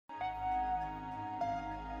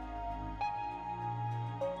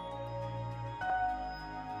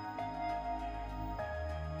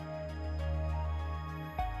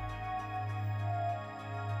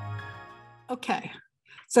Okay,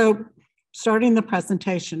 so starting the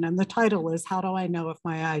presentation, and the title is, how do I know if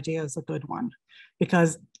my idea is a good one?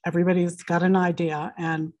 Because everybody's got an idea,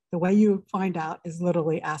 and the way you find out is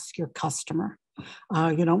literally ask your customer.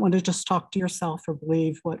 You don't want to just talk to yourself or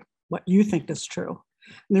believe what you think is true.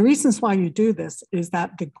 And the reasons why you do this is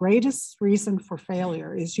that the greatest reason for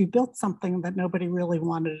failure is you built something that nobody really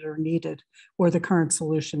wanted or needed, or the current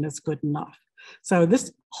solution is good enough. So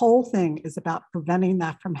this whole thing is about preventing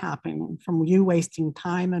that from happening, from you wasting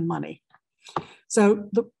time and money.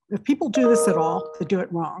 So if people do this at all, they do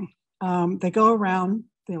it wrong. They go around,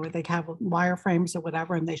 they have wireframes or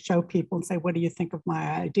whatever, and they show people and say, what do you think of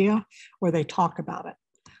my idea? Or they talk about it.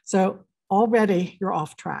 So already you're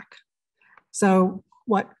off track. So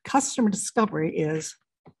what customer discovery is,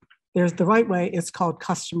 there's the right way, it's called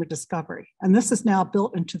customer discovery. And this is now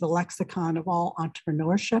built into the lexicon of all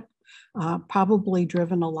entrepreneurship, probably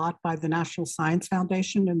driven a lot by the National Science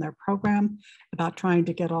Foundation in their program about trying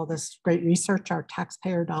to get all this great research our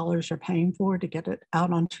taxpayer dollars are paying for to get it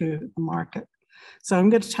out onto the market. So I'm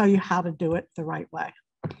going to tell you how to do it the right way.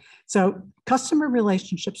 So customer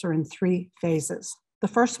relationships are in 3 phases. The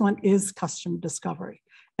first one is customer discovery.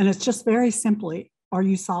 And it's just very simply, are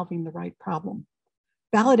you solving the right problem?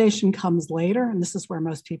 Validation comes later, and this is where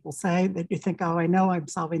most people say that you think, oh, I know I'm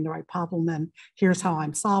solving the right problem, and here's how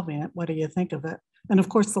I'm solving it. What do you think of it? And of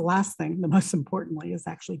course, the last thing, the most importantly, is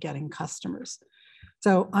actually getting customers.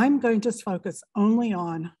 So I'm going to just focus only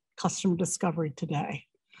on customer discovery today.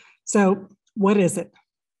 So what is it?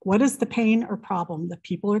 What is the pain or problem that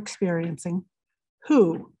people are experiencing?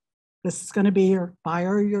 Who, this is going to be your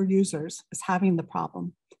buyer or your users, is having the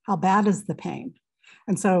problem? How bad is the pain?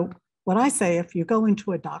 And so what I say, if you go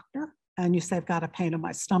into a doctor and you say, I've got a pain in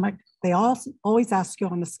my stomach, they always ask you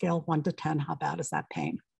on a scale of 1 to 10, how bad is that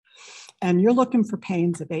pain? And you're looking for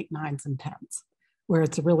pains of 8, 9s, and 10s, where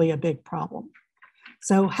it's really a big problem.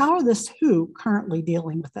 So how are this who currently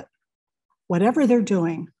dealing with it? Whatever they're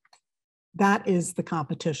doing, that is the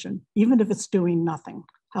competition, even if it's doing nothing.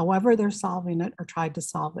 However they're solving it or tried to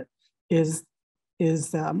solve it is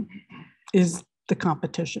the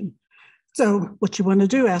competition. So what you want to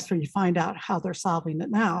do after you find out how they're solving it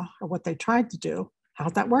now, or what they tried to do,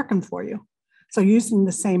 how's that working for you? So using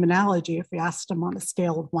the same analogy, if we asked them on a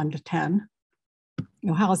scale of 1 to 10,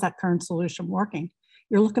 how is that current solution working?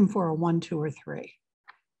 You're looking for a 1, 2, or 3.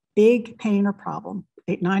 Big pain or problem,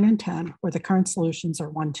 8, 9, and 10, where the current solutions are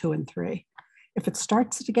 1, 2, and 3. If it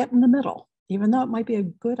starts to get in the middle, even though it might be a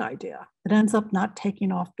good idea, it ends up not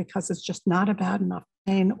taking off because it's just not a bad enough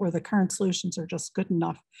pain, or the current solutions are just good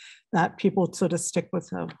enough that people sort of stick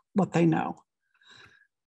with what they know.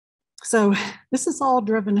 So this is all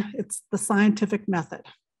driven, it's the scientific method.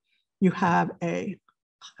 You have a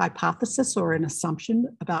hypothesis or an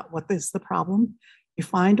assumption about what is the problem. You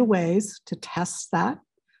find ways to test that.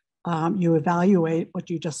 You evaluate what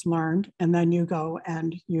you just learned, and then you go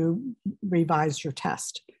and you revise your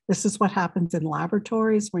test. This is what happens in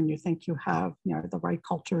laboratories when you think you have the right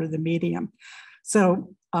culture or the medium.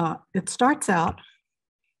 So it starts out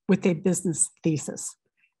with a business thesis,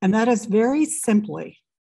 and that is very simply,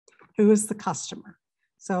 who is the customer?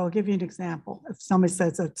 So I'll give you an example. If somebody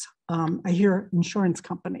says it's, I hear insurance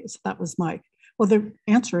companies, that was Mike. Well, the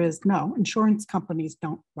answer is no, insurance companies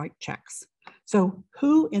don't write checks. So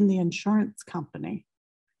who in the insurance company,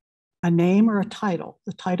 a name or a title,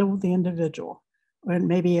 the title of the individual, or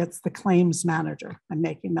maybe it's the claims manager, I'm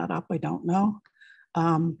making that up, I don't know,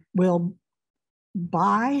 will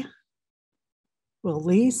buy, will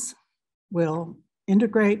lease, will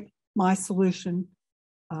integrate my solution,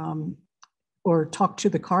 or talk to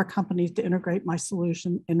the car companies to integrate my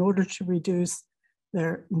solution in order to reduce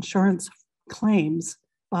their insurance claims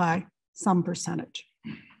by some percentage.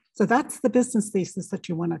 So that's the business thesis that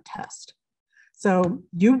you want to test. So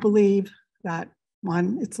you believe that,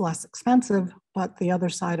 one, it's less expensive, but the other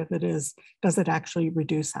side of it is, does it actually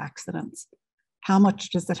reduce accidents? How much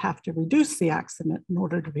does it have to reduce the accident in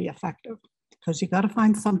order to be effective? Because you got to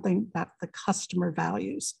find something that the customer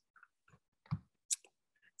values.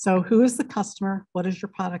 So who is the customer? What is your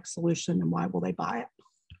product solution, and why will they buy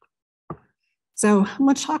it? So I'm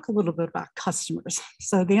going to talk a little bit about customers.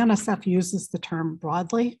 So the NSF uses the term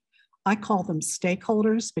broadly. I call them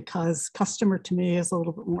stakeholders because customer to me is a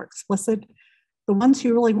little bit more explicit. The ones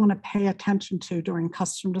you really want to pay attention to during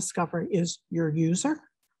customer discovery is your user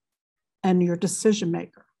and your decision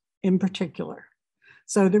maker in particular.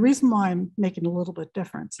 So the reason why I'm making a little bit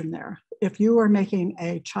difference in there, if you are making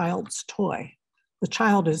a child's toy, the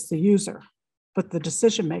child is the user, but the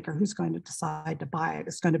decision maker who's going to decide to buy it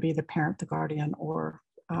is going to be the parent, the guardian, or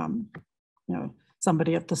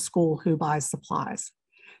somebody at the school who buys supplies.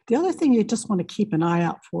 The other thing you just want to keep an eye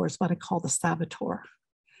out for is what I call the saboteur.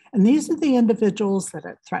 And these are the individuals that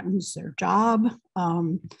it threatens their job.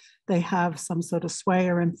 They have some sort of sway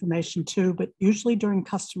or information too, but usually during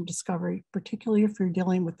customer discovery, particularly if you're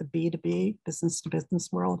dealing with the B2B, business to business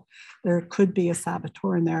world, there could be a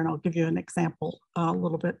saboteur in there. And I'll give you an example a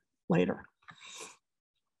little bit later.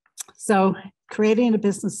 So creating a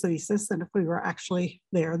business thesis, and if we were actually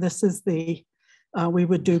there, this is the, we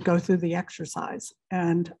would go through the exercise.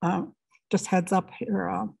 And just heads up here,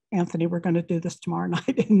 Anthony, we're going to do this tomorrow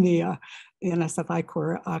night in the NSFI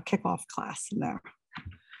Core kickoff class in there.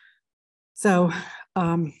 So,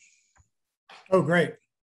 oh, great.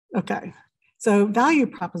 Okay. So value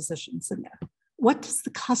propositions in there. What does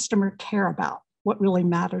the customer care about? What really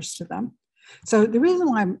matters to them? So the reason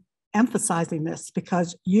why I'm emphasizing this,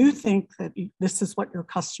 because you think that this is what your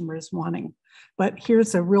customer is wanting. But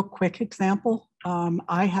here's a real quick example.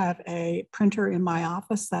 I have a printer in my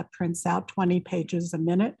office that prints out 20 pages a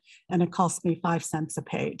minute, and it costs me 5 cents a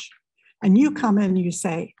page. And you come in and you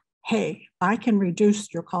say, hey, I can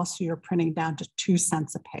reduce your cost of your printing down to 2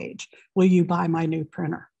 cents a page. Will you buy my new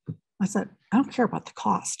printer? I said, I don't care about the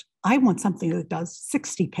cost. I want something that does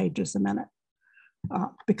 60 pages a minute.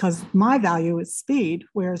 Because my value is speed,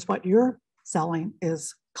 whereas what you're selling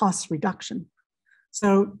is cost reduction.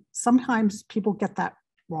 So sometimes people get that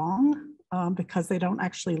wrong because they don't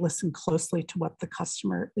actually listen closely to what the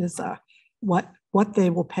customer is, what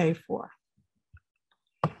they will pay for.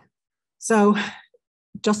 So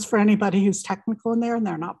just for anybody who's technical in there, and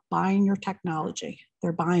they're not buying your technology,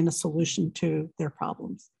 they're buying a solution to their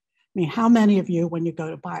problems. I mean, how many of you, when you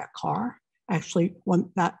go to buy a car, actually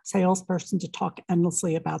want that salesperson to talk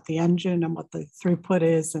endlessly about the engine and what the throughput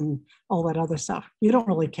is and all that other stuff? You don't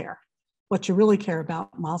really care. What you really care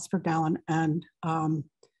about, miles per gallon and the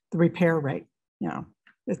repair rate. You know,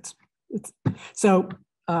 so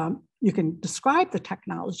you can describe the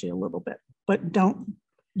technology a little bit, but don't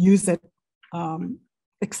use it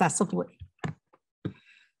excessively.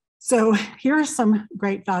 So here are some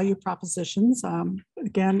great value propositions.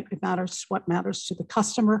 Again, it matters what matters to the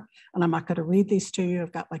customer, and I'm not going to read these to you.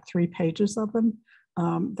 I've got like 3 pages of them.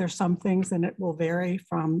 There's some things, and it will vary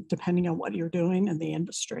from depending on what you're doing in the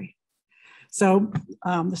industry. So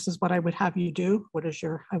this is what I would have you do.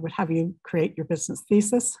 I would have you create your business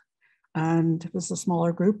thesis. And if it's a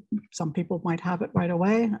smaller group, some people might have it right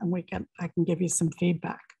away, and I can give you some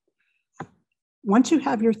feedback. Once you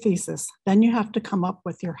have your thesis, then you have to come up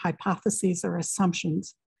with your hypotheses or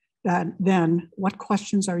assumptions. Then what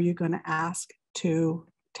questions are you going to ask to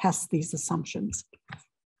test these assumptions?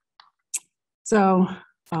 So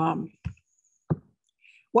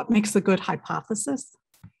what makes a good hypothesis?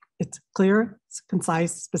 It's clear, it's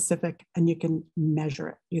concise, specific, and you can measure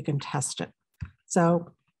it, you can test it.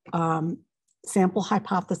 So sample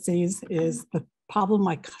hypotheses is the problem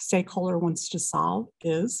my stakeholder wants to solve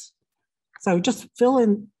is. So just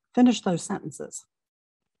finish those sentences.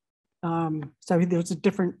 So there's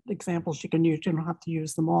different examples you can use. You don't have to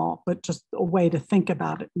use them all, but just a way to think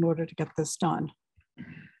about it in order to get this done.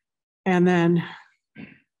 And then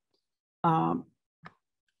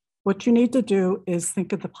what you need to do is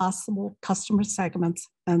think of the possible customer segments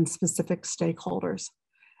and specific stakeholders.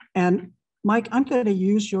 And Mike, I'm going to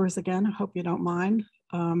use yours again. I hope you don't mind.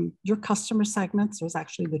 Your customer segments is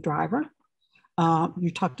actually the driver. You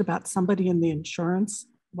talked about somebody in the insurance,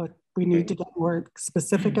 but we need to get more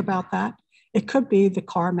specific about that. It could be the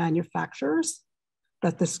car manufacturers,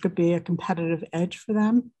 that this could be a competitive edge for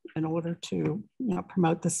them in order to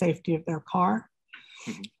promote the safety of their car.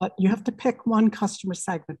 But you have to pick one customer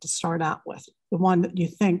segment to start out with, the one that you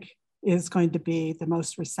think is going to be the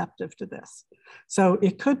most receptive to this. So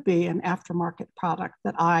it could be an aftermarket product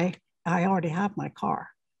that I already have my car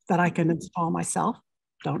that I can install myself,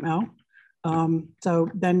 don't know. So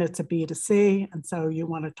then it's a B2C. And so you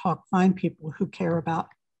want to find people who care about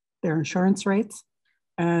their insurance rates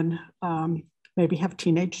and maybe have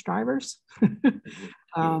teenage drivers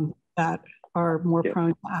that are more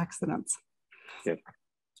prone to accidents. Yep.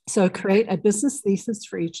 So create a business thesis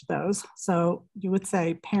for each of those. So you would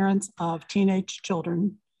say parents of teenage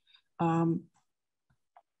children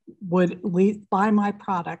would buy my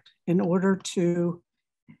product in order to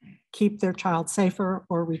keep their child safer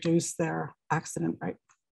or reduce their accident rate,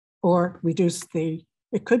 or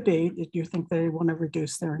it could be that you think they want to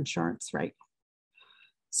reduce their insurance rate.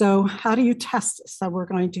 So how do you test this? So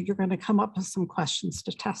you're going to come up with some questions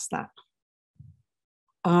to test that.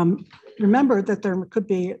 Remember that there could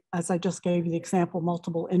be, as I just gave you the example,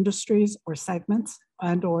 multiple industries or segments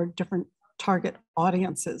or different target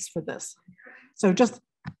audiences for this. So just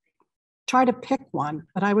try to pick one,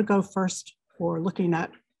 but I would go first for looking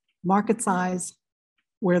at market size,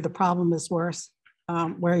 where the problem is worse,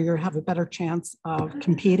 where you have a better chance of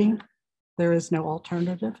competing. There is no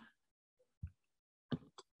alternative.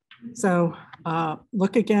 So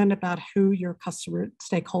look again about who your customer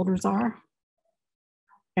stakeholders are.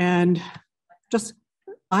 And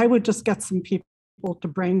I would just get some people to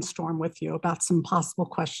brainstorm with you about some possible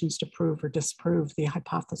questions to prove or disprove the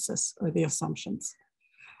hypothesis or the assumptions.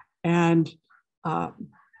 And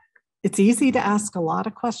it's easy to ask a lot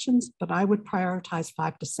of questions, but I would prioritize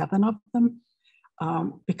 5 to 7 of them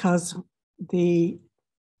because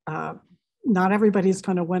not everybody's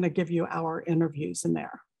going to want to give you our interviews in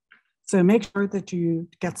there. So make sure that you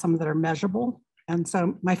get some that are measurable. And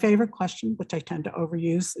so my favorite question, which I tend to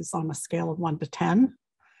overuse, is on a scale of 1 to 10,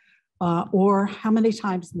 or how many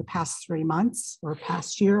times in the past 3 months or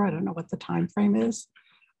past year, I don't know what the time frame is,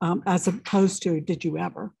 as opposed to did you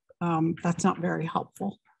ever? That's not very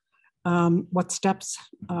helpful. What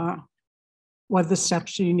are the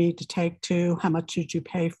steps you need to take to, how much did you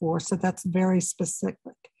pay for? So that's very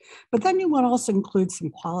specific. But then you want to also include some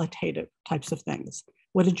qualitative types of things.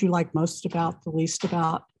 What did you like most about, the least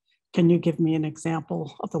about? Can you give me an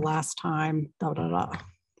example of the last time, da, da, da.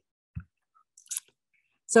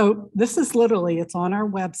 So this is literally, it's on our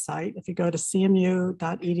website. If you go to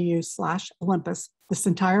cmu.edu/Olympus, this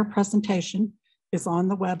entire presentation is on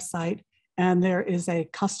the website, and there is a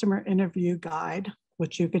customer interview guide,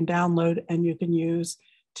 which you can download and you can use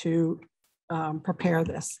to prepare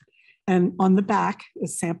this. And on the back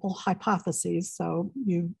is sample hypotheses. So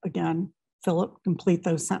you, again, complete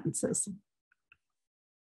those sentences.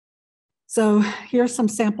 So here's some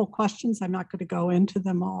sample questions. I'm not going to go into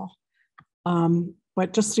them all,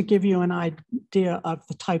 but just to give you an idea of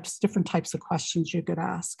the different types of questions you could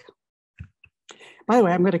ask. By the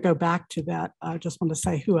way, I'm going to go back to that. I just want to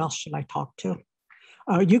say, who else should I talk to?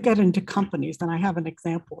 You get into companies, and I have an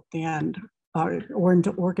example at the end, or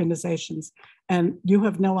into organizations, and you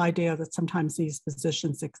have no idea that sometimes these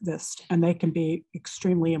positions exist, and they can be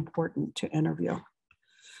extremely important to interview.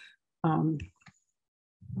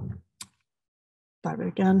 But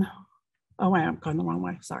again, oh, I'm going the wrong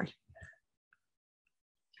way, sorry.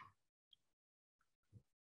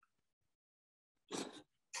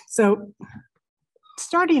 So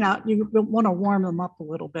starting out, you want to warm them up a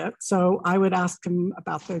little bit. So I would ask them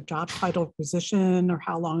about their job title, position, or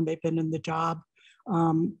how long they've been in the job.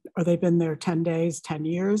 Or they've been there 10 days, 10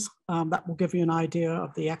 years. That will give you an idea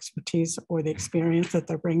of the expertise or the experience that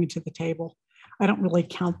they're bringing to the table. I don't really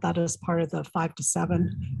count that as part of the 5 to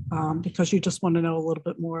 7 because you just want to know a little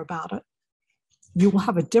bit more about it. You will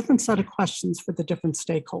have a different set of questions for the different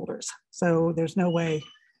stakeholders. So there's no way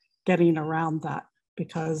getting around that,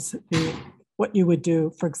 because what you would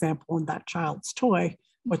do, for example, in that child's toy,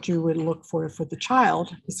 what you would look for the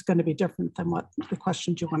child is going to be different than what the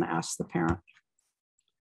questions you want to ask the parent.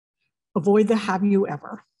 Avoid the have you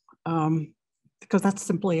ever, because that's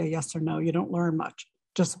simply a yes or no. You don't learn much.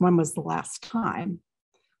 Just when was the last time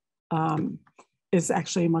is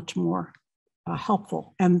actually much more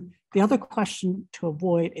helpful. And the other question to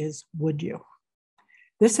avoid is, would you?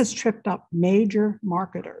 This has tripped up major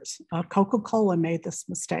marketers. Coca-Cola made this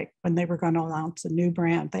mistake when they were going to announce a new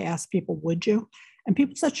brand. They asked people, would you? And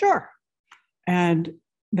people said, sure. And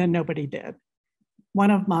then nobody did.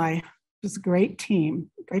 This great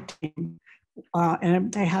team,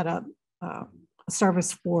 and they had a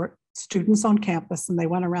service for students on campus, and they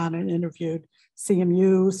went around and interviewed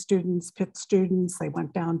CMU students, Pitt students. They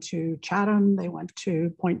went down to Chatham, they went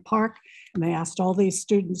to Point Park, and they asked all these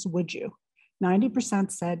students, would you?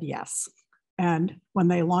 90% said yes. And when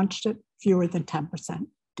they launched it, fewer than 10%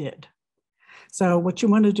 did. So what you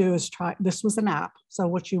want to do is this was an app. So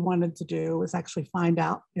what you wanted to do is actually find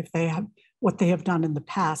out if they have what they have done in the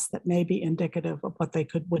past that may be indicative of what they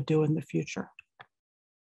would do in the future.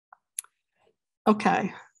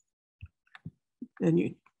 Okay.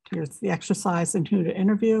 Then here's the exercise and who to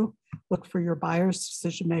interview. Look for your buyers,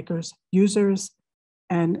 decision makers, users,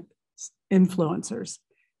 and influencers.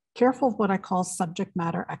 Careful of what I call subject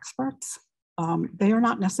matter experts. They are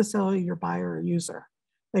not necessarily your buyer or user.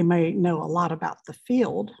 They may know a lot about the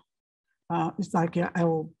field. It's like I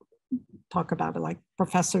will talk about it like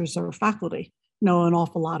professors or faculty know an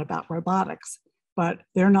awful lot about robotics, but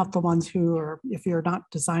they're not the ones who are, if you're not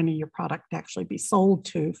designing your product to actually be sold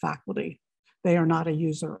to faculty, they are not a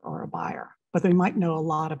user or a buyer, but they might know a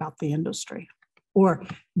lot about the industry, or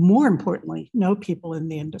more importantly, know people in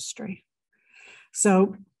the industry.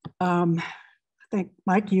 So I think,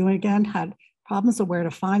 Mike, you again had problems of where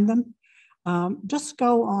to find them. Just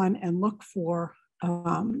go on and look for,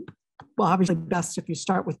 well, obviously best if you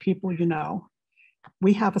start with people you know,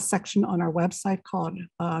 We have a section on our website called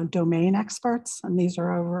Domain Experts, and these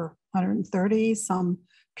are over 130, some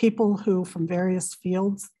people who from various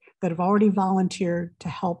fields that have already volunteered to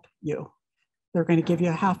help you. They're going to give you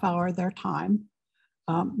a half hour of their time,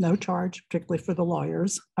 no charge, particularly for the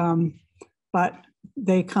lawyers, but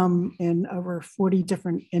they come in over 40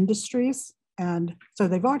 different industries. And so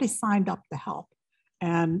they've already signed up to help,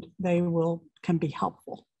 and they can be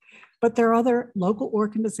helpful. But there are other local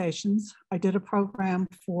organizations. I did a program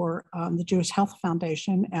for the Jewish Health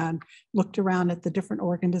Foundation and looked around at the different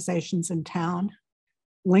organizations in town.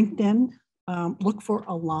 LinkedIn, look for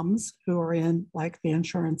alums who are in like the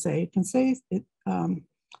insurance agencies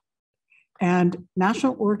and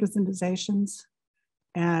national organizations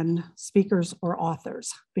and speakers or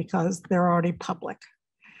authors, because they're already public.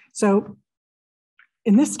 So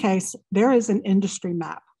in this case, there is an industry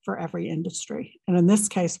map for every industry. And in this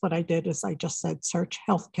case, what I did is I just said search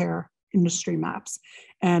healthcare industry maps.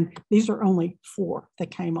 And these are only 4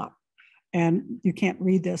 that came up. And you can't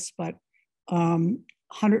read this, but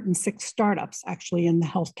 106 startups actually in the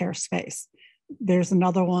healthcare space. There's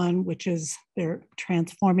another one, which is they're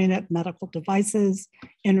transforming it, medical devices,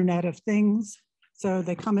 Internet of Things. So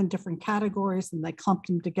they come in different categories and they clump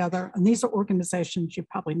them together. And these are organizations you've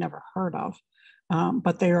probably never heard of,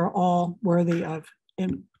 but they are all worthy of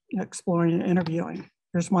exploring and interviewing.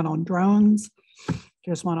 There's one on drones.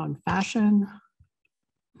 There's one on fashion.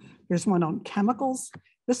 There's one on chemicals.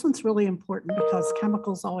 This one's really important because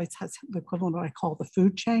chemicals always has the equivalent of what I call the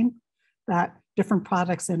food chain, that different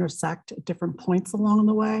products intersect at different points along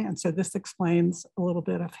the way. And so this explains a little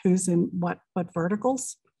bit of who's in what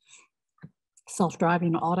verticals.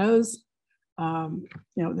 Self-driving autos,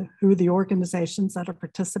 who the organizations that are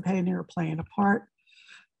participating or playing a part.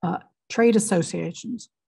 Trade associations.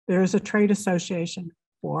 There is a trade association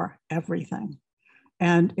for everything.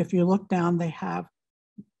 And if you look down, they have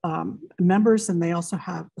members, and they also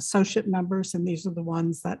have associate members, and these are the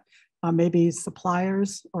ones that maybe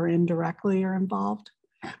suppliers or indirectly are involved,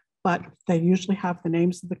 but they usually have the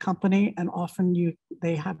names of the company, and often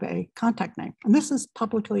they have a contact name. And this is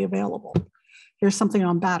publicly available. Here's something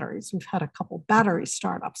on batteries. We've had a couple battery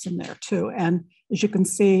startups in there too. And as you can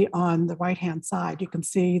see on the right-hand side, you can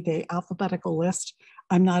see the alphabetical list.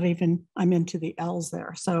 I'm into the L's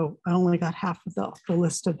there. So I only got half of the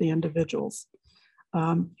list of the individuals.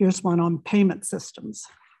 Here's one on payment systems.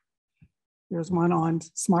 Here's one on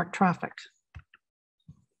smart traffic,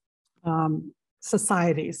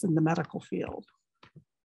 societies in the medical field.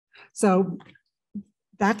 So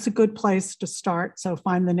that's a good place to start. So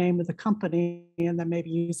find the name of the company, and then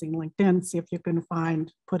maybe using LinkedIn, see if you can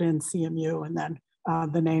put in CMU and then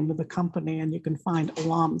the name of the company, and you can find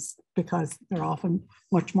alums, because they're often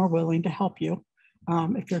much more willing to help you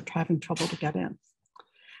if you're having trouble to get in.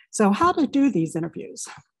 So how to do these interviews?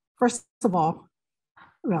 First of all,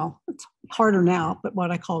 well, it's harder now, but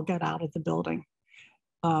what I call get out of the building.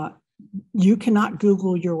 You cannot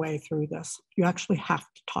Google your way through this. You actually have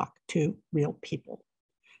to talk to real people.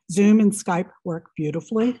 Zoom and Skype work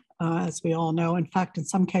beautifully, as we all know. In fact, in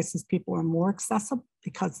some cases, people are more accessible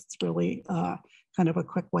because it's really kind of a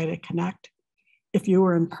quick way to connect. If you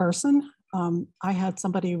were in person, I had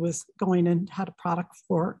somebody who was going in, had a product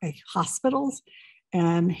for a hospitals,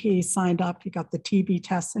 and he signed up, he got the TB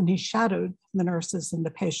test, and he shadowed the nurses and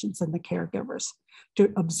the patients and the caregivers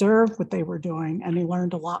to observe what they were doing. And he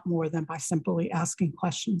learned a lot more than by simply asking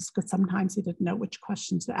questions, because sometimes he didn't know which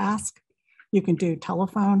questions to ask. You can do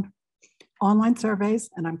telephone, online surveys,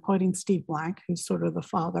 and I'm quoting Steve Blank, who's sort of the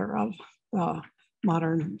father of the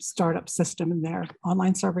modern startup system in there.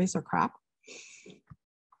 Online surveys are crap.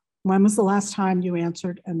 When was the last time you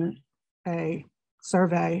answered a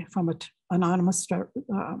survey from a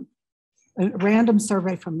random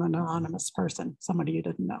survey from an anonymous person, somebody you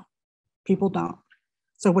didn't know? People don't.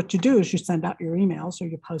 So what you do is you send out your emails, or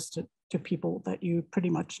you post it to people that you pretty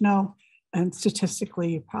much know. And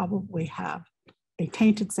statistically, you probably have a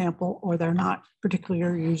tainted sample, or they're not particularly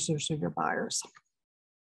your users or your buyers.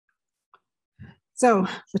 So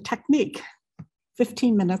the technique,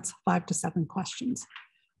 15 minutes, 5 to 7 questions.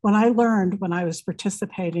 When I learned, when I was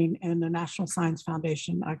participating in the National Science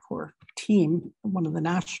Foundation ICOR team, one of the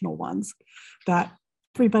national ones, that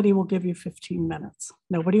everybody will give you 15 minutes.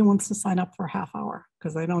 Nobody wants to sign up for a half hour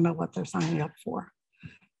because they don't know what they're signing up for.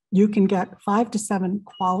 You can get 5 to 7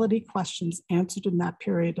 quality questions answered in that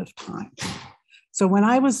period of time. So when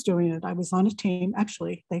I was doing it, I was on a team.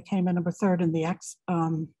 Actually, they came in number 3rd in the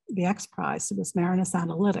X Prize. It was Marinus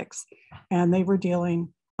Analytics. And they were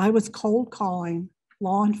I was cold calling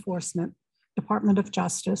law enforcement, Department of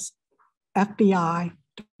Justice, FBI,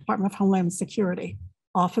 Department of Homeland Security.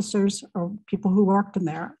 officers or people who worked in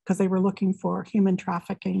there because they were looking for human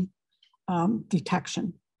trafficking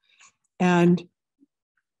detection. And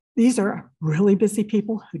these are really busy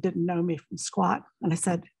people who didn't know me from squat. And I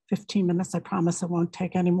said, 15 minutes, I promise I won't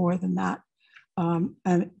take any more than that.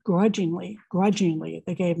 And grudgingly,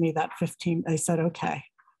 they gave me that 15. They said, okay.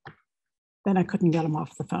 Then I couldn't get them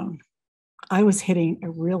off the phone. I was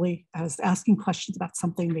I was asking questions about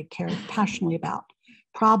something they cared passionately about.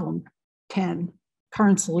 Problem, 10.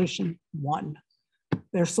 Current solution, 1.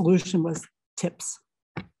 Their solution was tips.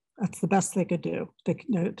 That's the best they could do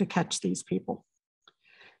to catch these people.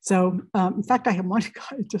 So in fact, I had one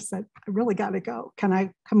guy who just said, I really got to go.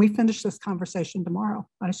 Can we finish this conversation tomorrow?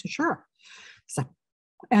 And I said, sure. So,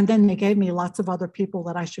 and then they gave me lots of other people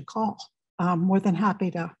that I should call. More than happy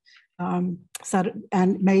to set it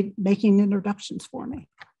and making introductions for me.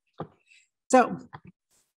 So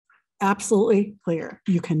absolutely clear,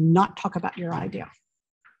 you cannot talk about your idea.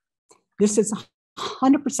 This is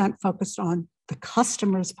 100% focused on the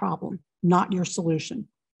customer's problem, not your solution.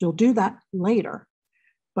 You'll do that later.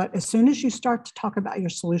 But as soon as you start to talk about your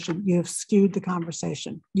solution, you have skewed the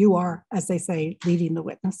conversation. You are, as they say, leading the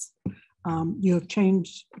witness. You have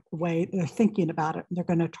changed the way they're thinking about it. They're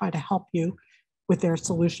going to try to help you with their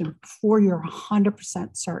solution before you're 100%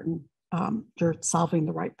 certain you're solving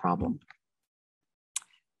the right problem.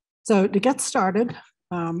 So to get started,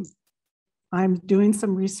 I'm doing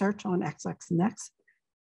some research on XX and X.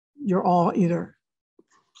 You're all either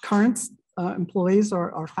current employees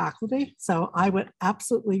or faculty. So I would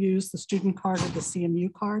absolutely use the student card or the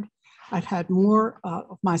CMU card. I've had more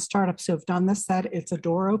of my startups who have done this said it's a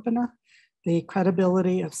door opener. The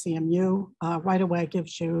credibility of CMU right away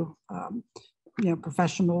gives you,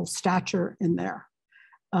 professional stature in there.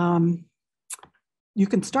 You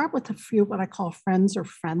can start with a few what I call friends or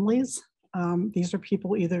friendlies. These are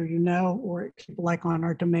people either you know or people like on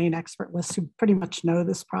our domain expert list who pretty much know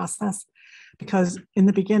this process, because in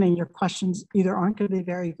the beginning, your questions either aren't going to be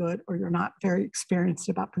very good or you're not very experienced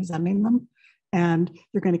about presenting them. And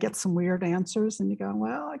you're going to get some weird answers and you go,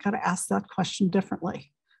 well, I got to ask that question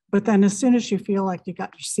differently. But then as soon as you feel like you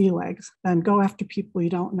got your sea legs, then go after people you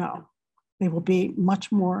don't know. They will be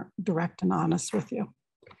much more direct and honest with you.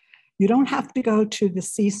 You don't have to go to the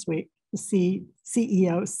C-suite, the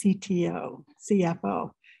CEO, CTO,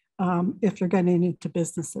 CFO, if you're getting into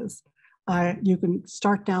businesses. You can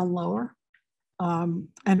start down lower. And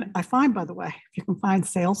I find, by the way, if you can find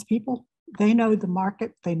salespeople, they know the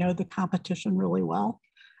market, they know the competition really well,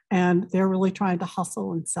 and they're really trying to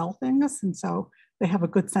hustle and sell things. And so they have a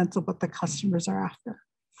good sense of what the customers are after.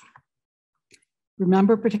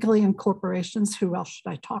 Remember, particularly in corporations, who else should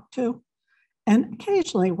I talk to? And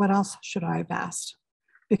occasionally, what else should I have asked?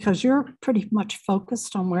 Because you're pretty much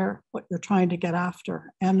focused on what you're trying to get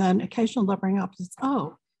after. And then occasionally they'll bring up,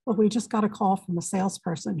 oh, well, we just got a call from a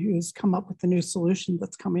salesperson who's come up with a new solution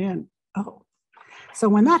that's coming in. Oh, so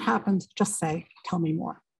when that happens, just say, tell me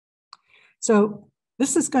more. So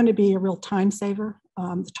this is going to be a real time saver,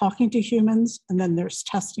 talking to humans, and then there's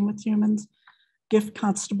testing with humans. Gift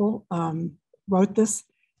Constable wrote this.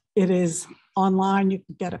 It is online. You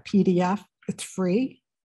can get a PDF. It's free.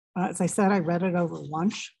 As I said, I read it over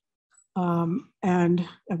lunch. And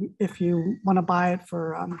if you want to buy it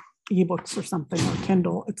for ebooks or something or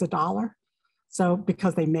Kindle, it's $1. So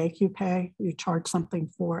because they make you pay, you charge something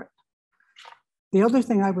for it. The other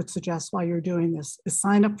thing I would suggest while you're doing this is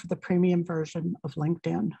sign up for the premium version of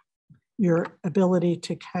LinkedIn. Your ability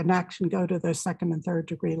to connect and go to those second and third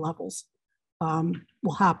degree levels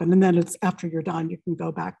will happen. And then it's after you're done, you can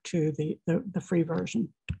go back to the free version.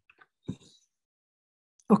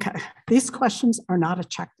 Okay, these questions are not a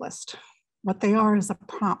checklist. What they are is a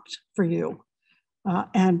prompt for you.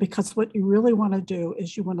 And because what you really want to do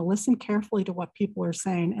is you want to listen carefully to what people are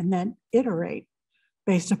saying and then iterate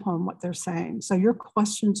based upon what they're saying. So your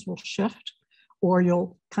questions will shift, or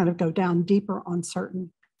you'll kind of go down deeper on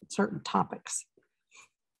certain topics.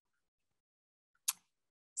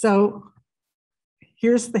 So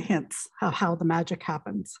here's the hints of how the magic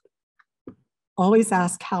happens. Always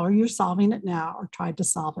ask, how are you solving it now, or tried to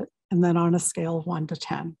solve it? And then on a scale of 1 to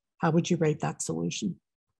 10, how would you rate that solution?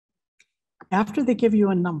 After they give you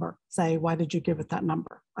a number, say, why did you give it that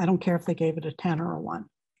number? I don't care if they gave it a 10 or a 1.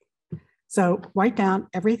 So write down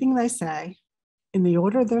everything they say in the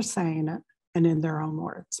order they're saying it and in their own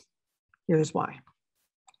words. Here's why.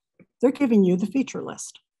 They're giving you the feature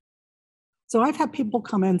list. So I've had people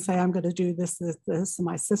come in and say, I'm going to do this in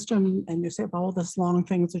my system. And you say, well, all this long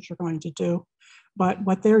things that you're going to do. But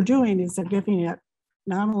what they're doing is they're giving it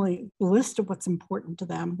not only the list of what's important to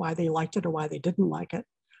them, why they liked it or why they didn't like it,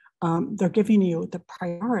 They're giving you the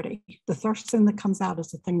priority. The first thing that comes out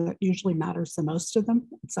is the thing that usually matters the most to them,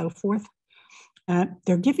 and so forth. And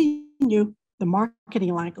they're giving you the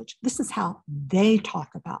marketing language. This is how they talk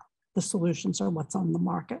about the solutions or what's on the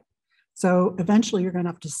market. So eventually you're going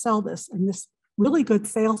to have to sell this. And this really good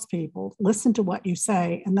salespeople listen to what you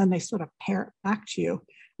say, and then they sort of pair it back to you.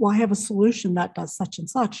 Well, I have a solution that does such and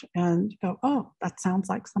such. And you go, oh, that sounds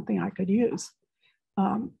like something I could use.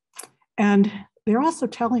 And they're also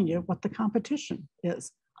telling you what the competition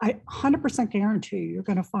is. I 100% guarantee you're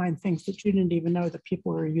going to find things that you didn't even know that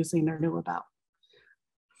people are using or knew about.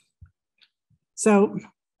 So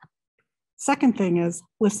second thing is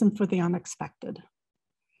listen for the unexpected.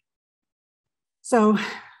 So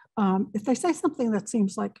if they say something that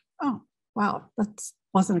seems like, oh, wow,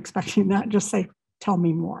 wasn't expecting that, just say, tell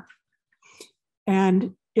me more.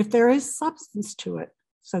 And if there is substance to it,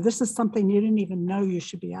 so this is something you didn't even know you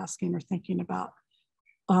should be asking or thinking about,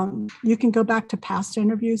 you can go back to past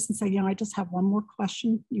interviews and say, you know, I just have one more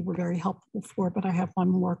question. You were very helpful before, but I have one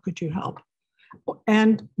more. Could you help?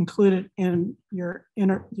 And include it in your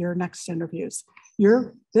next interviews.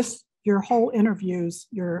 Your whole interviews,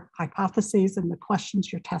 your hypotheses and the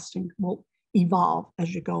questions you're testing will evolve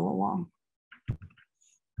as you go along.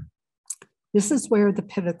 This is where the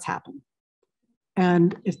pivots happen.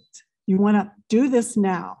 And if you want to do this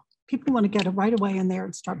now, people want to get it right away in there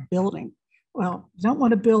and start building. Well, you don't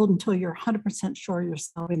want to build until you're 100% sure you're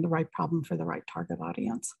solving the right problem for the right target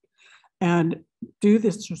audience. And do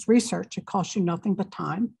this research. It costs you nothing but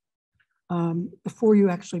time before you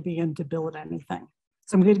actually begin to build anything.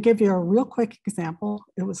 So I'm going to give you a real quick example.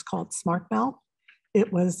 It was called Smart Bell.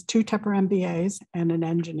 It was 2 Tepper MBAs and an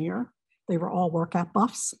engineer. They were all workout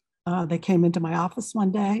buffs. They came into my office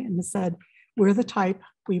one day and said, we're the type,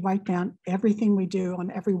 we write down everything we do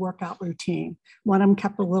on every workout routine. One of them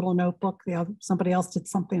kept a little notebook. Somebody else did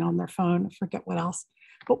something on their phone. I forget what else.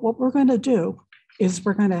 But what we're going to do is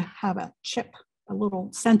we're going to have a chip, a little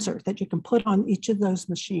sensor that you can put on each of those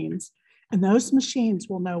machines. And those machines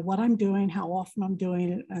will know what I'm doing, how often I'm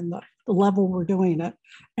doing it, and the level we're doing it.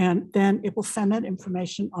 And then it will send that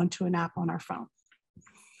information onto an app on our phone.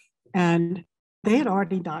 And they had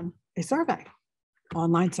already done a survey,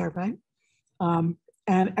 online survey.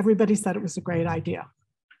 And everybody said it was a great idea.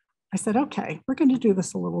 I said, okay, we're going to do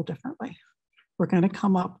this a little differently. We're going to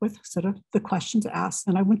come up with sort of the questions asked.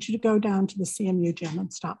 And I want you to go down to the CMU gym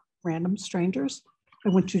and stop random strangers. I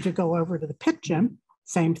want you to go over to the Pitt gym,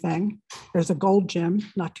 same thing. There's a gold gym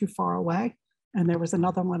not too far away. And there was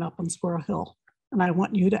another one up on Squirrel Hill. And I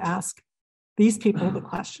want you to ask these people the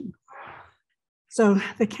question. So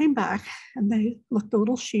they came back and they looked a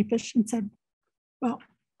little sheepish and said, well,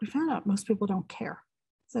 we found out most people don't care.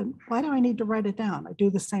 So why do I need to write it down? I do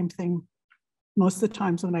the same thing most of the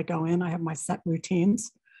times when I go in. I have my set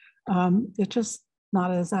routines. It's just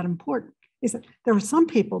not as that important. He said, there were some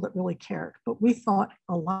people that really cared, but we thought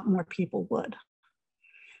a lot more people would.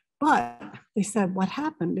 But they said what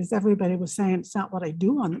happened is everybody was saying it's not what I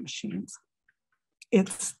do on the machines.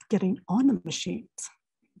 It's getting on the machines.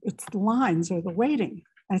 It's the lines or the waiting.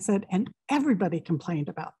 I said, and everybody complained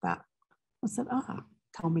about that. I said,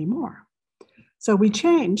 tell me more. So we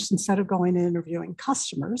changed, instead of going and interviewing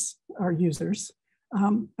customers or users,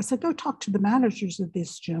 I said, go talk to the managers of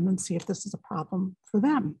this gym and see if this is a problem for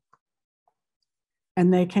them.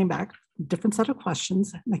 And they came back, different set of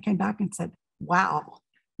questions, and they came back and said, wow,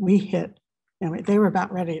 we hit, they were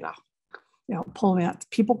about ready to pull me out.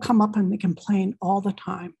 People come up and they complain all the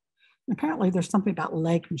time. And apparently there's something about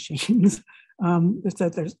leg machines. It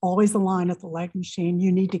said there's always a line at the leg machine.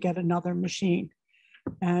 You need to get another machine.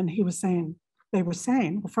 And they were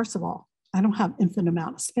saying, well, first of all, I don't have infinite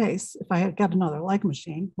amount of space. If I get another leg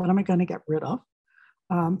machine, what am I going to get rid of?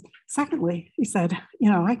 Secondly, he said,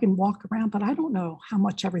 I can walk around, but I don't know how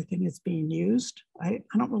much everything is being used. I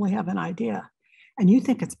don't really have an idea. And you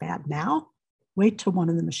think it's bad now? Wait till one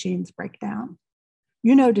of the machines break down.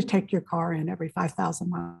 To take your car in every 5,000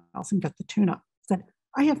 miles and get the tune-up. He said,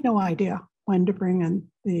 I have no idea when to bring in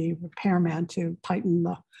the repairman to tighten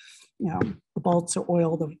the bolts or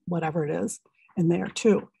oil, whatever it is in there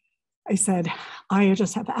too. I said, I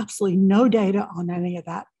just have absolutely no data on any of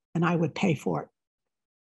that, and I would pay for it.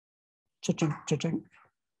 Cha-ching, cha-ching.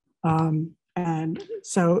 And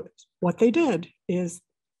so what they did is,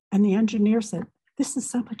 and the engineer said, this is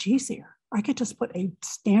so much easier. I could just put a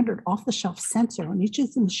standard off-the-shelf sensor on each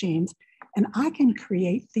of the machines, and I can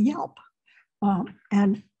create the Yelp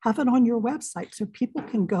and have it on your website so people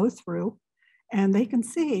can go through and they can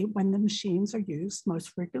see when the machines are used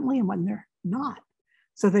most frequently and when they're not.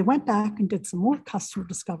 So they went back and did some more customer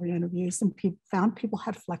discovery interviews and found people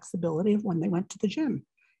had flexibility of when they went to the gym.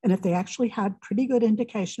 And if they actually had pretty good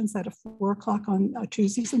indications that at 4 o'clock on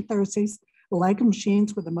Tuesdays and Thursdays, the leg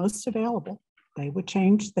machines were the most available, they could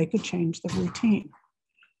change the routine.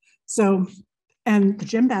 So, and the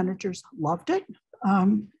gym managers loved it.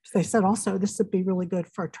 They said also this would be really good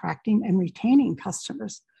for attracting and retaining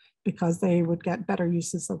customers because they would get better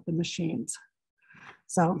uses of the machines.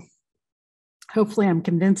 So hopefully I'm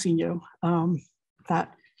convincing you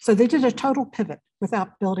that. So they did a total pivot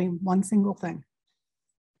without building one single thing.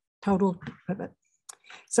 Total pivot.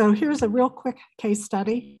 So here's a real quick case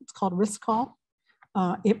study. It's called Risk Call.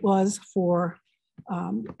 It was for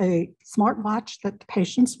a smartwatch that the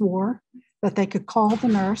patients wore that they could call the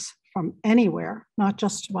nurse from anywhere, not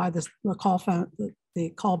just by the call phone, the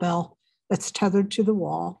call bell that's tethered to the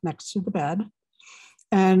wall next to the bed.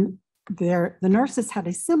 And the nurses had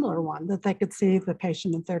a similar one that they could see the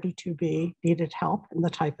patient in 32B needed help and the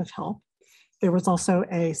type of help. There was also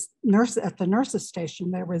a nurse at the nurses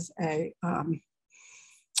station. There was a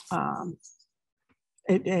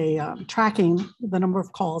tracking the number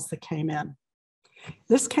of calls that came in.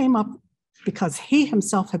 This came up because he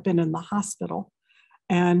himself had been in the hospital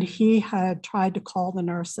and he had tried to call the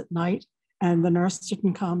nurse at night and the nurse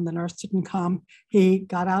didn't come. He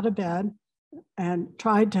got out of bed and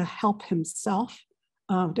tried to help himself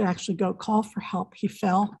to actually go call for help. He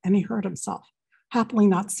fell and he hurt himself, happily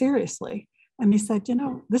not seriously. And he said, you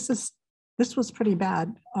know, this was pretty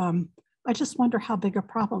bad. I just wonder how big a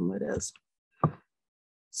problem it is.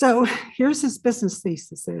 So here's his business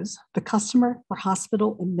thesis is the customer for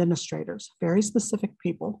hospital administrators, very specific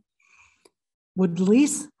people, would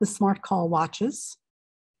lease the smart call watches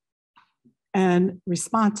and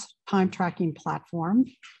response time tracking platform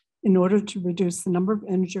in order to reduce the number of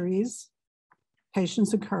injuries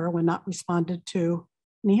patients incur when not responded to.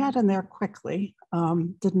 And he had in there quickly,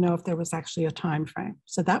 didn't know if there was actually a time frame.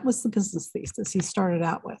 So that was the business thesis he started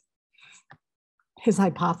out with. His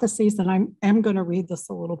hypotheses, and I am going to read this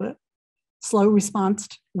a little bit. Slow response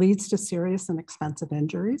leads to serious and expensive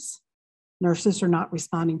injuries. Nurses are not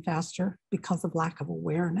responding faster because of lack of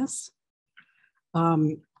awareness.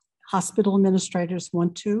 Hospital administrators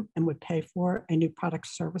want to and would pay for a new product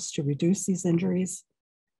service to reduce these injuries.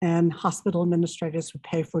 And hospital administrators would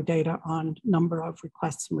pay for data on number of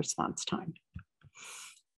requests and response time.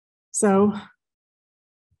 So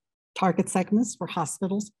target segments were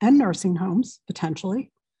hospitals and nursing homes,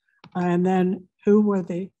 potentially. And then who were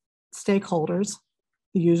the stakeholders,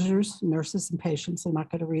 the users, nurses, and patients? I'm not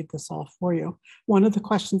going to read this all for you. One of the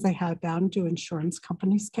questions they had bound to insurance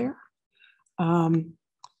companies care,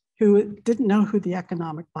 who didn't know who the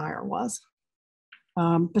economic buyer was.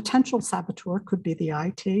 Potential saboteur could be the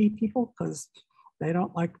IT people because they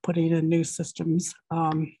don't like putting in new systems.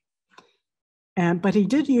 But he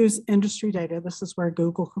did use industry data. This is where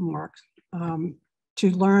Google can work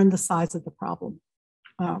to learn the size of the problem.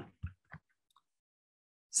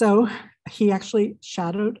 So he actually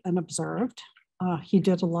shadowed and observed. He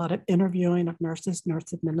did a lot of interviewing of nurses,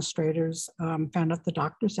 nurse administrators, found out the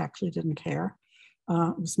doctors actually didn't care.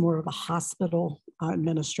 It was more of a hospital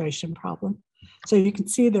administration problem. So you can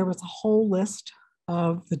see there was a whole list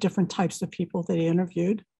of the different types of people that he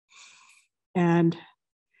interviewed. And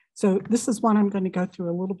so this is one I'm going to go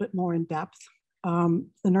through a little bit more in depth. The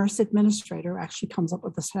nurse administrator actually comes up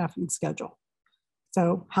with a staffing schedule.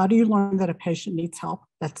 So how do you learn that a patient needs help?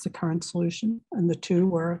 That's the current solution. And the two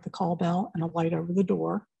were the call bell and a light over the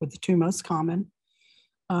door were the two most common.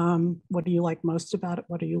 What do you like most about it?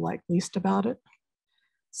 What do you like least about it?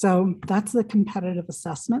 So that's the competitive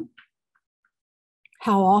assessment.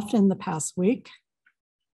 How often the past week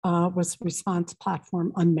was response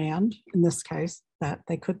platform unmanned, in this case, that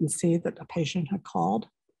they couldn't see that a patient had called.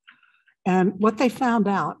 And what they found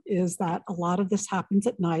out is that a lot of this happens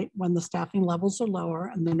at night when the staffing levels are lower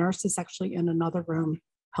and the nurse is actually in another room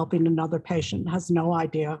helping another patient, has no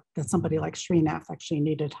idea that somebody like Srinath actually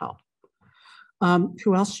needed help.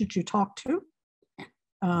 Who else should you talk to?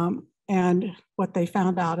 And what they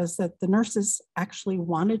found out is that the nurses actually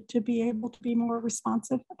wanted to be able to be more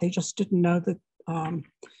responsive. They just didn't know that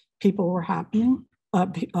people were happening,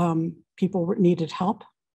 people needed help.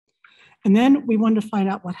 And then we wanted to find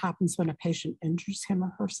out what happens when a patient injures him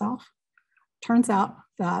or herself. Turns out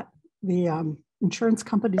that the insurance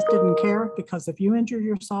companies didn't care because if you injure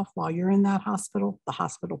yourself while you're in that hospital, the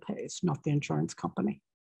hospital pays, not the insurance company.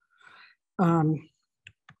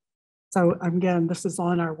 So again, this is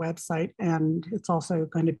on our website and it's also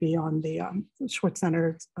going to be on the Swartz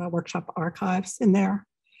Center workshop archives in there.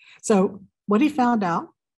 So what he found out,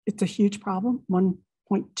 it's a huge problem,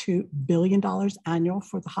 $1.2 billion annual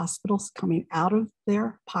for the hospitals coming out of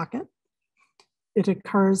their pocket. It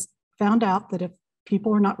occurs, found out that if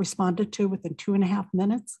people are not responded to within 2.5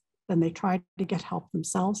 minutes, then they try to get help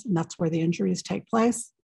themselves, and that's where the injuries take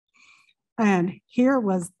place. And here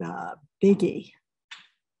was the biggie.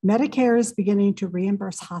 Medicare is beginning to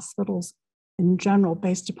reimburse hospitals in general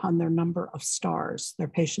based upon their number of stars, their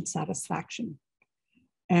patient satisfaction.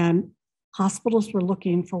 And hospitals were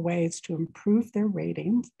looking for ways to improve their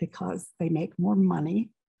ratings because they make more money.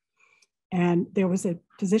 And there was a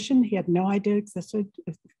position he had no idea existed.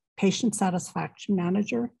 Patient satisfaction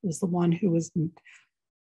manager was the one who was,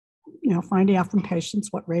 finding out from patients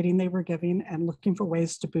what rating they were giving and looking for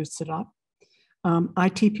ways to boost it up.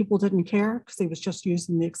 IT people didn't care because he was just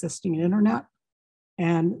using the existing internet.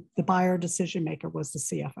 And the buyer decision maker was the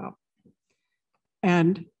CFO.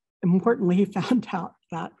 And importantly, he found out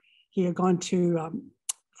that he had gone to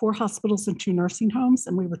 4 hospitals and 2 nursing homes,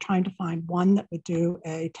 and we were trying to find one that would do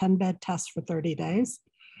a 10-bed test for 30 days.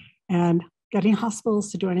 And getting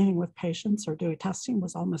hospitals to do anything with patients or do testing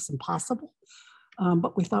was almost impossible.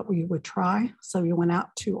 But we thought we would try. So we went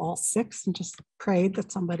out to all 6 and just prayed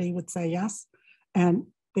that somebody would say yes. And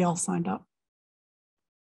they all signed up.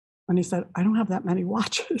 And he said, I don't have that many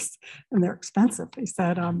watches and they're expensive. He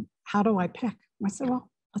said, how do I pick? I said, well,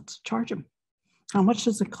 let's charge him. How much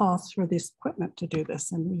does it cost for this equipment to do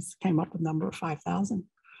this? And we came up with a number of 5,000.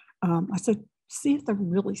 I said, see if they're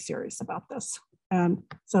really serious about this. And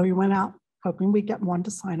so we went out hoping we'd get one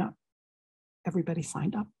to sign up. Everybody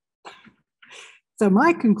signed up. So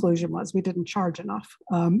my conclusion was we didn't charge enough.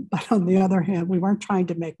 But on the other hand, we weren't trying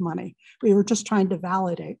to make money. We were just trying to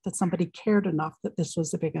validate that somebody cared enough that this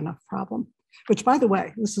was a big enough problem, which, by the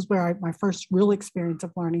way, this is where my first real experience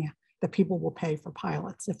of learning that people will pay for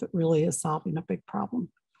pilots if it really is solving a big problem.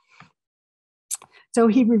 So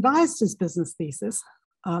he revised his business thesis.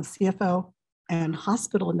 CFO and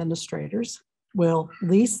hospital administrators will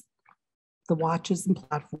lease the watches and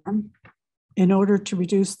platform in order to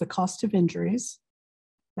reduce the cost of injuries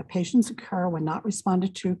that patients occur when not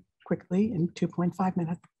responded to quickly in 2.5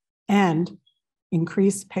 minutes and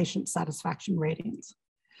increase patient satisfaction ratings,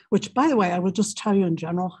 which, by the way, I will just tell you in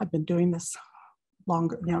general, I've been doing this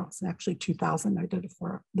longer, it's actually 2000, I did it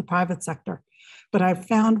for the private sector. But I've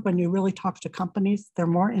found when you really talk to companies, they're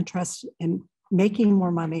more interested in making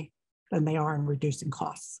more money than they are in reducing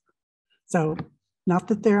costs. So not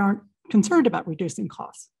that they aren't concerned about reducing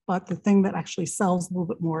costs, but the thing that actually sells a little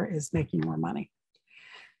bit more is making more money.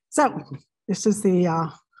 So this is the,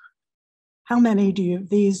 how many do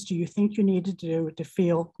you think you need to do to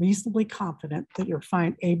feel reasonably confident that you're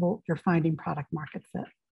finding product market fit?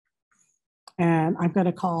 And I'm going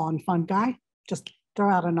to call on Fun Guy, just throw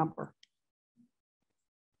out a number.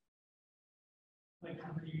 Like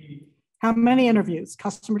how many interviews,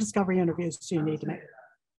 customer discovery interviews do you need to make?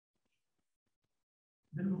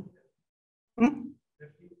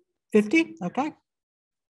 50, okay.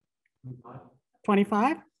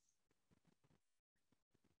 25?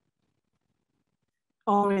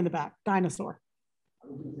 All the way in the back, dinosaur. I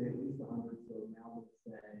was going to say at least 100, so now let's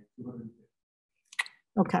say 250.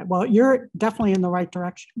 Okay, well, you're definitely in the right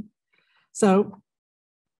direction. So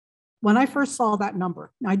when I first saw that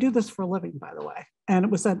number, I do this for a living, by the way, and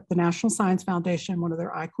it was at the National Science Foundation, one of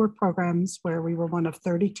their I-Corps programs, where we were one of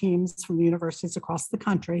 30 teams from universities across the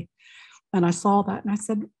country. And I saw that and I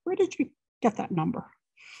said, where did you get that number?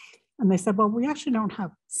 And they said, well, we actually don't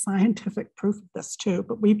have scientific proof of this too,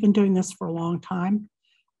 but we've been doing this for a long time.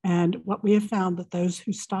 And what we have found that those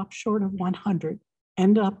who stop short of 100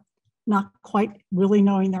 end up not quite really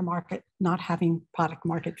knowing their market, not having product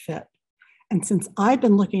market fit. And since I've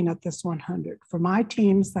been looking at this 100, for my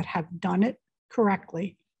teams that have done it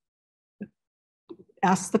correctly,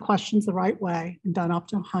 asked the questions the right way and done up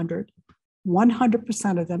to 100,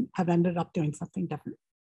 100% of them have ended up doing something different.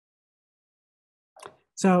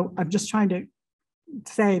 So I'm just trying to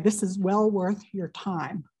say this is well worth your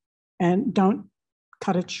time and don't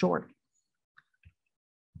cut it short.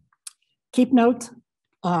 Keep notes,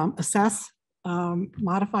 assess,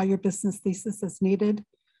 modify your business thesis as needed,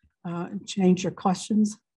 change your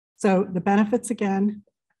questions. So the benefits, again,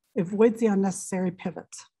 avoids the unnecessary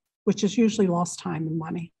pivots, which is usually lost time and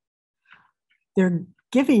money. They're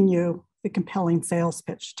giving you the compelling sales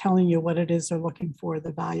pitch, telling you what it is they're looking for,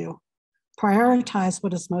 the value. Prioritize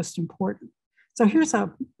what is most important. So here's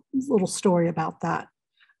a little story about that.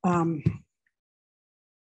 I'm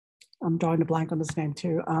drawing a blank on his name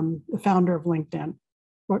too. The founder of LinkedIn,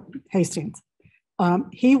 Hastings.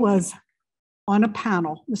 He was on a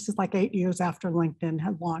panel. This is like 8 years after LinkedIn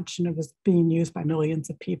had launched and it was being used by millions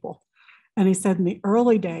of people. And he said in the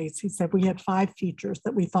early days, he said, we had 5 features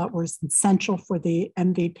that we thought were essential for the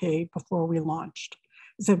MVP before we launched.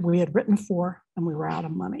 He said we had written 4 and we were out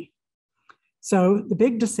of money. So the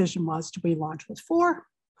big decision was, do we launch with 4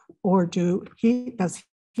 or does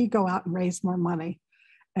he go out and raise more money?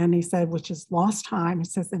 And he said, which is lost time. He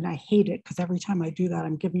says, and I hate it because every time I do that,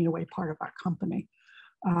 I'm giving away part of our company.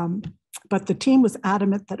 But the team was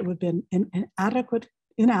adamant that it would have been an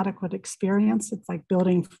inadequate experience. It's like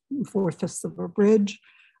building 4/5 of a bridge.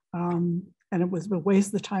 And it was a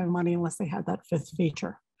waste of time and money unless they had that 5th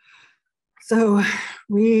feature. So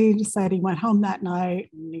we decided, he went home that night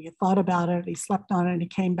and he thought about it, he slept on it, and he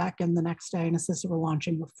came back in the next day and he says, we're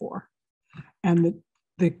launching with 4. And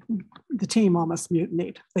the team almost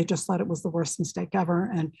mutinied. They just thought it was the worst mistake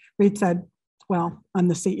ever. And Reed said, well, I'm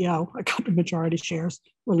the CEO, I got the majority shares,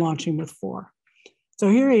 we're launching with 4. So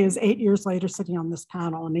here he is 8 years later sitting on this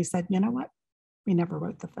panel, and he said, you know what? We never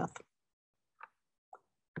wrote the 5th.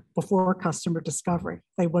 Before customer discovery,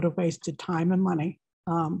 they would have wasted time and money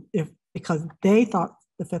because they thought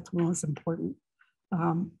the 5th one was important,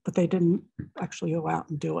 but they didn't actually go out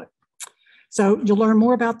and do it. So you'll learn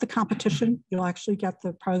more about the competition. You'll actually get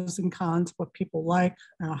the pros and cons, what people like,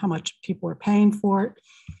 how much people are paying for it.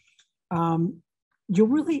 You'll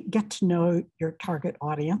really get to know your target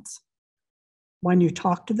audience. When you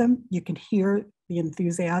talk to them, you can hear the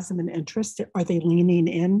enthusiasm and interest. Are they leaning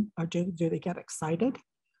in, or do they get excited?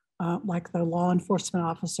 Like the law enforcement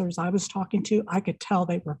officers I was talking to, I could tell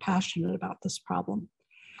they were passionate about this problem.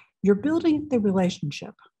 You're building the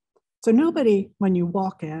relationship. So nobody, when you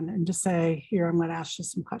walk in and just say, here, I'm going to ask you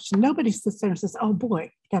some questions, nobody sits there and says, oh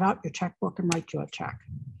boy, get out your checkbook and write you a check.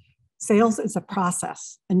 Sales is a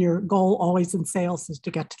process, and your goal always in sales is to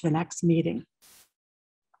get to the next meeting.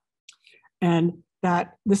 And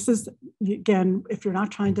that this is, again, if you're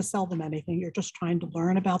not trying to sell them anything, you're just trying to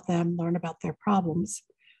learn about them, learn about their problems.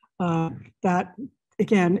 That,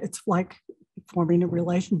 again, it's like forming a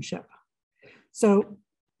relationship. So,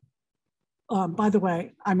 by the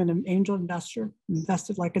way, I'm an angel investor,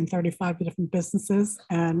 invested like in 35 different businesses,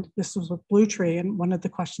 and this was with Blue Tree. And one of the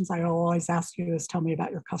questions I always ask you is, tell me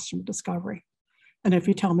about your customer discovery. And if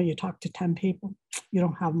you tell me you talk to 10 people, you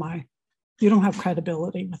don't have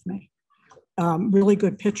credibility with me. Really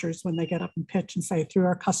good pitchers, when they get up and pitch and say, through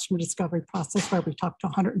our customer discovery process where we talk to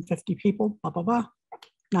 150 people, blah, blah, blah,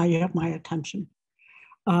 now you have my attention.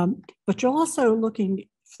 But you're also looking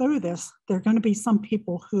through this, there are going to be some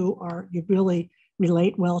people who you really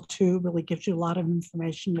relate well to, really gives you a lot of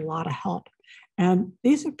information, a lot of help. And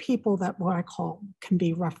these are people that what I call can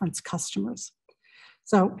be reference customers.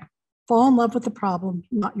 So fall in love with the problem,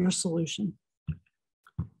 not your solution.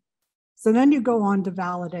 So then you go on to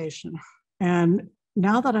validation. And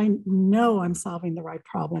now that I know I'm solving the right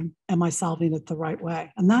problem, am I solving it the right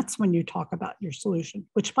way? And that's when you talk about your solution,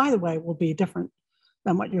 which, by the way, will be different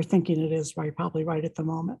than what you're thinking it is, right? Probably right at the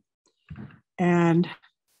moment. And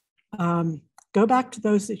go back to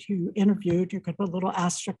those that you interviewed. You could put a little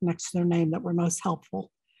asterisk next to their name that were most helpful.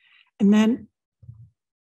 And then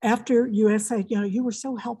after you say, you know, you were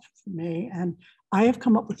so helpful for me, and I have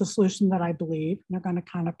come up with a solution that I believe, and they're going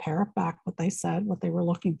to kind of parrot back what they said, what they were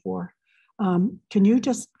looking for. Can you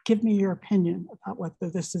just give me your opinion about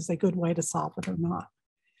whether this is a good way to solve it or not?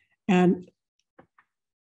 And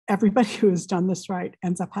everybody who has done this right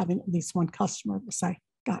ends up having at least one customer to say,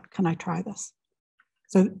 God, can I try this?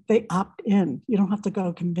 So they opt in. You don't have to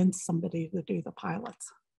go convince somebody to do the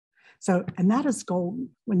pilots. So, and that is golden.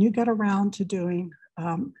 When you get around to doing,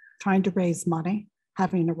 trying to raise money,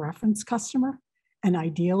 having a reference customer, and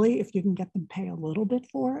ideally, if you can get them pay a little bit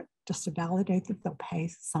for it, just to validate that they'll pay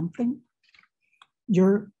something,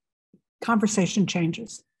 your conversation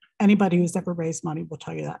changes. Anybody who's ever raised money will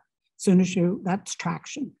tell you that. As soon as that's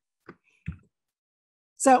traction.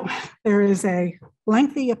 So there is a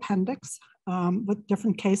lengthy appendix with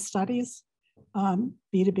different case studies,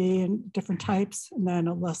 B2B and different types, and then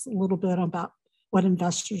a little bit about what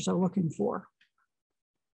investors are looking for.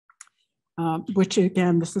 Which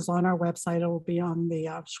again, this is on our website. It will be on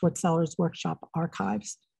the Swartz Sellers Workshop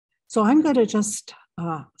archives. So I'm going to just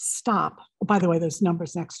stop. Oh, by the way, there's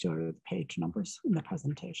numbers next to it, are the page numbers in the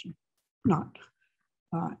presentation, not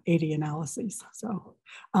 80 analyses. So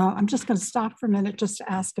I'm just going to stop for a minute just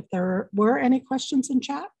to ask if there were any questions in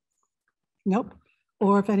chat. Nope.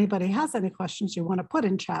 Or if anybody has any questions you want to put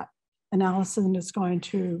in chat, and Allison is going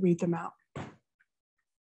to read them out.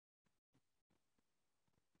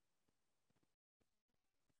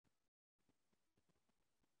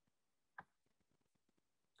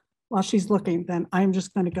 While she's looking, then I'm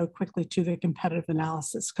just going to go quickly to the competitive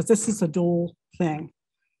analysis, because this is a dual thing.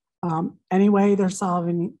 Anyway, they're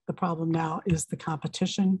solving the problem now is the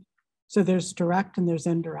competition. So there's direct and there's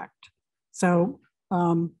indirect. So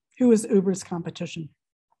who is Uber's competition?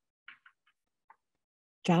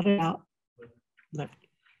 Shout it out. lift.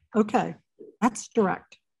 Okay, that's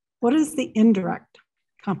direct. What is the indirect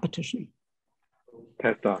competition?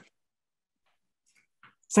 Tesla.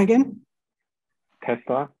 Say again?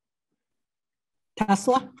 Tesla.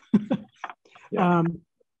 Tesla? Yeah.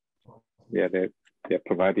 Yeah, they're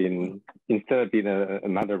providing, instead of being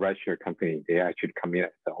another rideshare company, they actually come in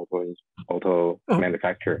as the auto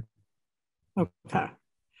manufacturer. Okay.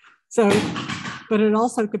 So, but it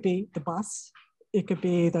also could be the bus. It could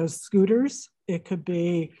be those scooters. It could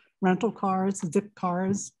be rental cars, zip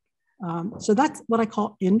cars. So that's what I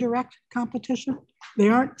call indirect competition. They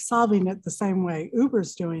aren't solving it the same way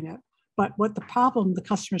Uber's doing it, but what the problem the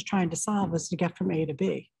customer is trying to solve is to get from A to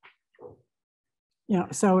B. You know,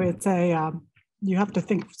 so it's a, you have to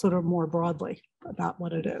think sort of more broadly about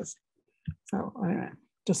what it is. So I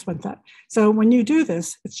just went that. So when you do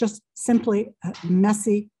this, it's just simply a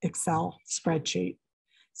messy Excel spreadsheet.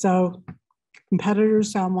 So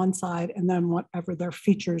competitors on one side and then whatever their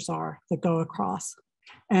features are that go across.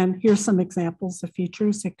 And here's some examples of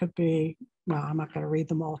features. It could be, well, I'm not going to read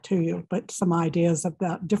them all to you, but some ideas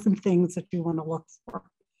about different things that you want to look for.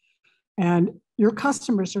 And your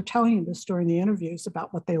customers are telling you this during the interviews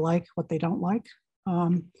about what they like, what they don't like,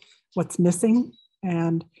 what's missing,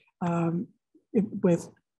 and with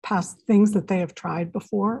past things that they have tried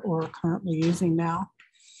before or are currently using now.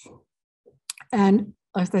 And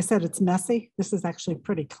as I said, it's messy. This is actually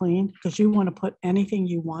pretty clean because you want to put anything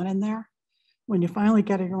you want in there. When you're finally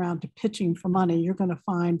getting around to pitching for money, you're going to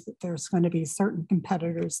find that there's going to be certain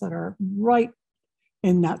competitors that are right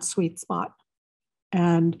in that sweet spot.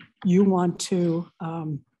 And you want to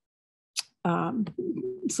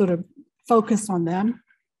sort of focus on them,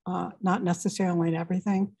 not necessarily in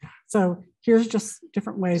everything. So here's just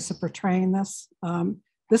different ways of portraying this.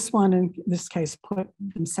 This one, in this case, put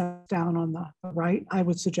themselves down on the right. I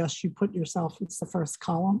would suggest you put yourself as the first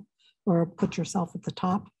column or put yourself at the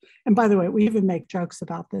top. And by the way, we even make jokes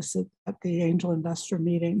about this at the angel investor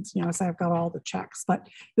meetings, you know, so I've got all the checks, but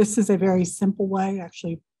this is a very simple way,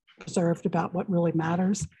 actually preserved about what really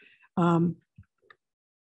matters. Whoa,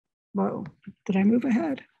 did I move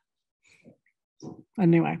ahead?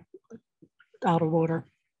 Anyway, out of order.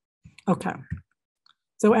 Okay.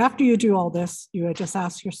 So after you do all this, you just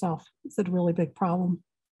ask yourself, is it a really big problem?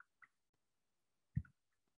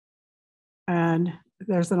 And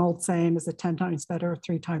there's an old saying, is it 10 times better or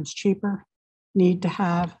 3 times cheaper? Need to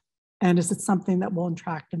have, and is it something that will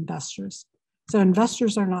attract investors? So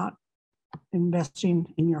investors are not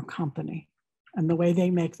investing in your company. And the way they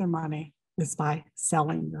make their money is by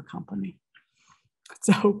selling your company.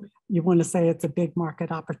 So you want to say it's a big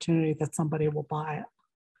market opportunity that somebody will buy it.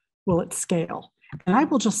 Will it scale? And I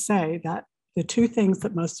will just say that the two things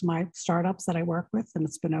that most of my startups that I work with, and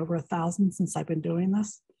it's been over 1,000 since I've been doing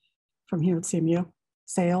this from here at CMU,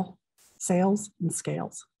 sales and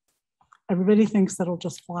scales. Everybody thinks that it'll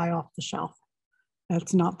just fly off the shelf.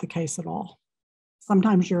 That's not the case at all.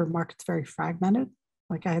 Sometimes your market's very fragmented.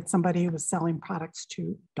 Like I had somebody who was selling products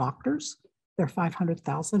to doctors. There are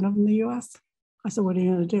 500,000 of them in the US. I said, what are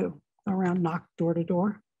you going to do? Go around, knock door to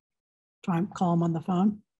door, try and call them on the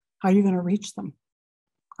phone? How are you going to reach them?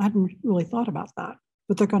 I hadn't really thought about that,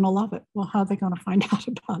 but they're going to love it. Well, how are they going to find out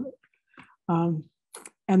about it?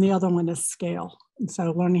 And the other one is scale. And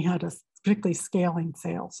so learning how to, particularly scaling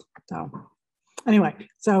sales. So anyway,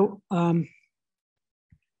 so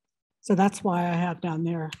that's why I have down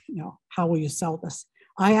there, you know, how will you sell this?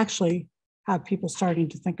 I actually have people starting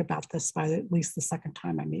to think about this by at least the second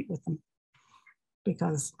time I meet with them,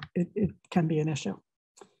 because it can be an issue.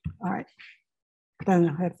 All right, then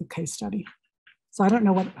I have the case study. So I don't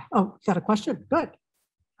know what, oh, got a question? Good.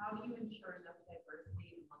 How do you ensure enough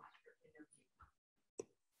diversity amongst your interviews?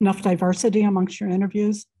 Enough diversity amongst your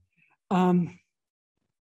interviews?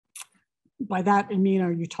 By that, I mean,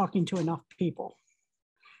 are you talking to enough people?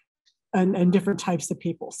 And different types of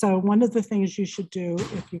people. So one of the things you should do,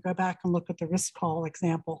 if you go back and look at the risk call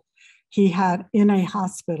example, he had in a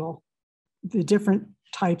hospital, the different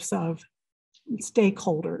types of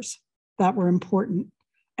stakeholders that were important.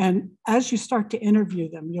 And as you start to interview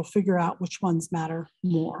them, you'll figure out which ones matter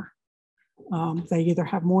more. They either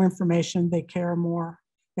have more information, they care more,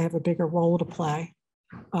 they have a bigger role to play.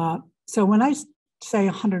 So when I say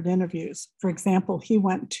 100 interviews, for example, he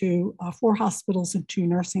went to 4 hospitals and 2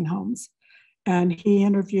 nursing homes, and he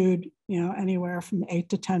interviewed, you know, anywhere from 8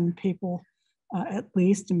 to 10 people, at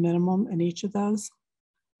least a minimum in each of those.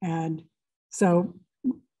 And so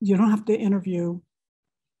you don't have to interview,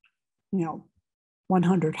 you know,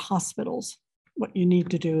 100 hospitals. What you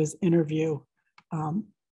need to do is interview a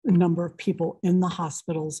number of people in the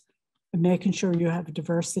hospitals and making sure you have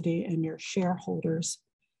diversity in your shareholders.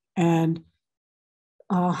 And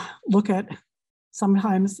look at,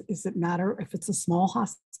 sometimes does it matter if it's a small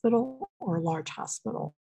hospital or a large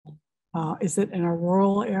hospital? Is it in a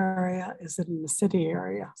rural area? Is it in the city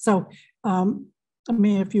area? So, I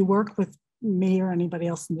mean, if you work with me or anybody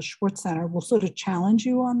else in the Swartz Center, we'll sort of challenge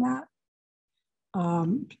you on that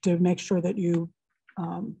to make sure that you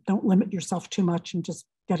don't limit yourself too much and just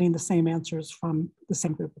getting the same answers from the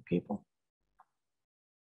same group of people.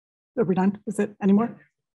 Are we done? Is it any more?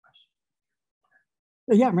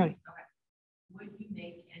 Yeah, I'm ready. Okay. Would you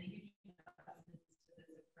make any adjustments to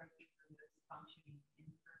this approach from this functioning in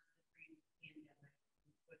person pre-pandemic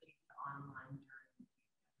and switching to online during?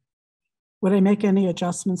 Would I make any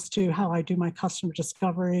adjustments to how I do my customer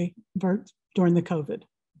discovery during the COVID?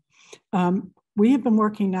 We have been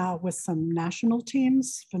working now with some national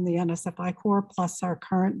teams from the NSFI Corps, plus our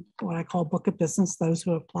current, what I call book of business, those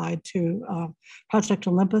who applied to Project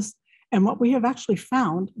Olympus. And what we have actually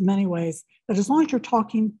found in many ways, that as long as you're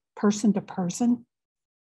talking person to person,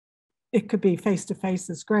 it could be face-to-face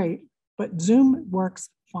is great, but Zoom works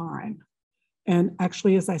fine. And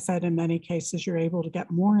actually, as I said, in many cases, you're able to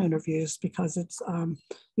get more interviews because it's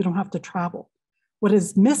you don't have to travel. What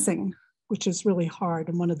is missing, which is really hard,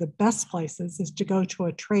 and one of the best places is to go to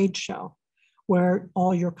a trade show where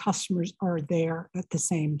all your customers are there at the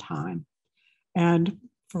same time. And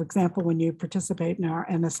for example, when you participate in our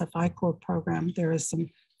NSFI Corps program, there is some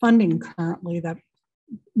funding currently that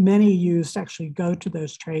many use to actually go to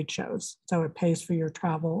those trade shows. So it pays for your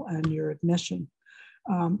travel and your admission.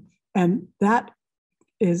 And that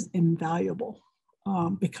is invaluable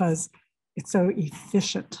because it's so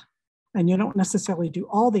efficient. And you don't necessarily do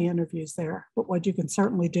all the interviews there, but what you can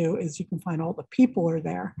certainly do is you can find all the people are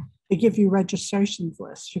there. They give you registrations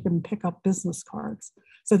lists. You can pick up business cards.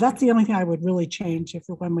 So that's the only thing I would really change if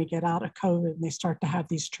when we get out of COVID and they start to have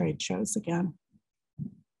these trade shows again.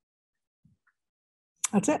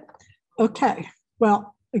 That's it. Okay.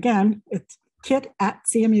 Well, again, it's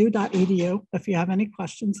kit@cmu.edu. If you have any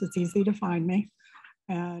questions, it's easy to find me.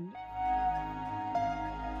 And